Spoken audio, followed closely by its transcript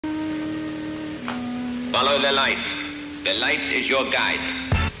Follow the light. The light is your guide.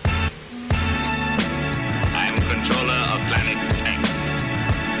 I'm controller of planet X.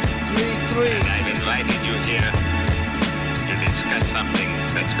 3-3. And I've invited you here to discuss something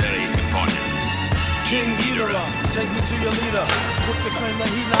that's very important. King Ghidorah, take me to your leader. Quick to claim that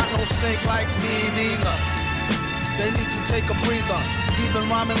he not no snake like me neither. They need to take a breather. He been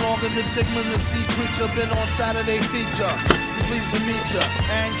rhyming longer than Sigmund the Sea Creature. Been on Saturday feature. Pleased to meet ya.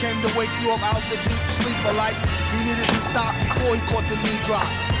 And came to wake you up out the deep sleeper. Like he needed to stop before he caught the knee drop.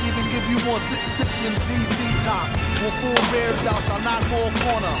 Even give you more sit than ZZ Top. When full bears thou shalt not more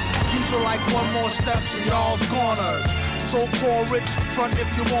corner. Ghidra like one more steps in y'all's corners. So-called rich front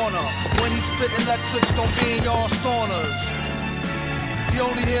if you wanna. When he spit electrics, don't be in y'all saunas. He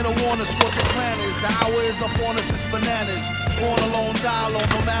only here to warn us what the plan is. The hour is up on us, it's bananas. Born alone, die alone,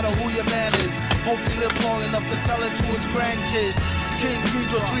 no matter who your man is. Hope he live long enough to tell it to his grandkids. King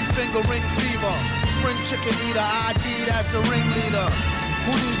Ghidra, 3-finger ring fever. Spring chicken eater, ID'd as a ringleader.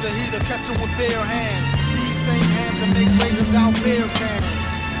 Who needs a heater? Catch him with bare hands. These same hands that make razors out beer cans.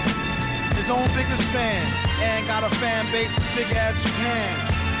 His own biggest fan, and got a fan base as big as Japan.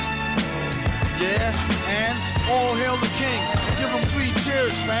 Yeah, and all hail the king. Give him 3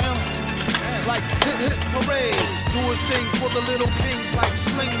 cheers, fam. Like hit parade. Do his thing for the little kings like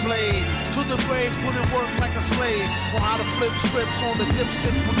Sling Blade. To the grave, put in work like a slave. On how to flip scripts on the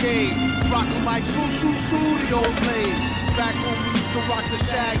dipstick brigade. Rock him like su the old blade. Back when we used to rock the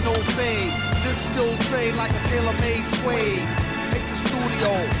shag, no fade. This skill trade like a tailor-made suede. Hit the studio,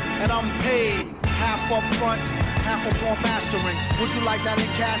 and I'm paid. Half up front, half upon mastering. Would you like that in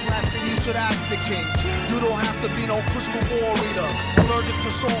cash? Last thing you should ask the king. You don't have to be no crystal ball reader. Allergic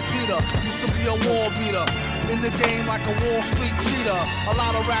to saltpeter, used to be a wall beater. In the game like a Wall Street cheater. A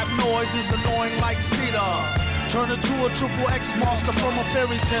lot of rap noise is annoying like cedar. Turn into a triple X monster from a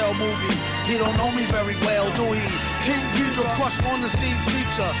fairy tale movie. He don't know me very well, do he? King Ghidra crushed on the seas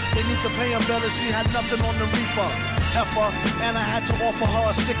teacher. They need to pay him better, she had nothing on the reefer. Heifer, and I had to offer her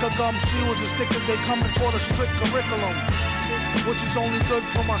a stick of gum. She was as thick as they come and taught a strict curriculum, which is only good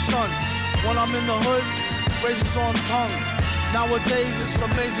for my son. When I'm in the hood, razors on tongue. Nowadays it's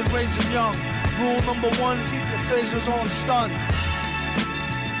amazing raising young. Rule number 1, keep your phasers on stun.